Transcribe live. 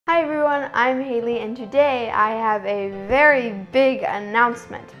Hi everyone, I'm Haley and today I have a very big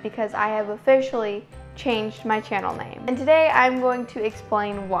announcement because I have officially changed my channel name. And today I'm going to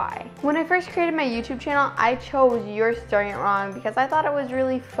explain why. When I first created my YouTube channel, I chose You're Stirring It Wrong because I thought it was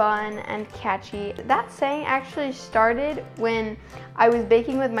really fun and catchy. That saying actually started when I was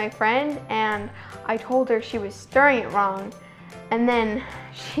baking with my friend and I told her she was stirring it wrong, and then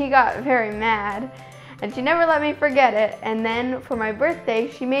she got very mad. And she never let me forget it. And then for my birthday,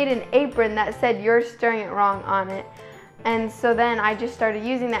 she made an apron that said "You're Stirring It Wrong" on it. And so then I just started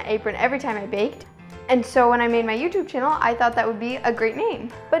using that apron every time I baked. And so when I made my YouTube channel, I thought that would be a great name.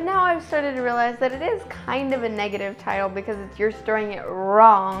 But now I've started to realize that it is kind of a negative title because it's "You're Stirring It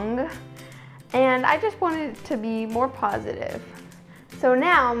Wrong." And I just wanted it to be more positive. So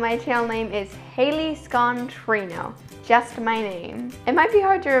now my channel name is Haley Scontrino, just my name. It might be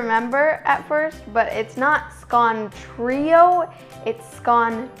hard to remember at first, but it's not Scontrio, it's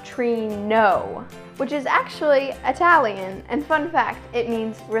Scontrino, which is actually Italian. And fun fact, it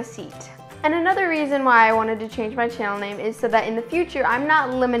means receipt. And another reason why I wanted to change my channel name is so that in the future I'm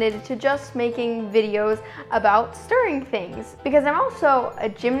not limited to just making videos about stirring things, because I'm also a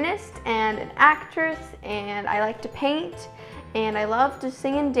gymnast and an actress and I like to paint and I love to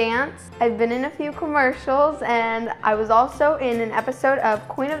sing and dance. I've been in a few commercials and I was also in an episode of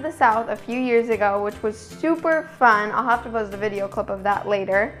Queen of the South a few years ago, which was super fun. I'll have to post a video clip of that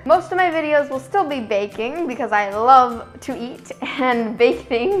later. Most of my videos will still be baking because I love to eat and bake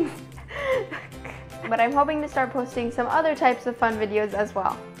things. But I'm hoping to start posting some other types of fun videos as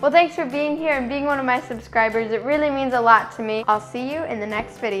well. Well, thanks for being here and being one of my subscribers. It really means a lot to me. I'll see you in the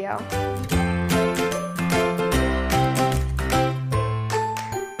next video.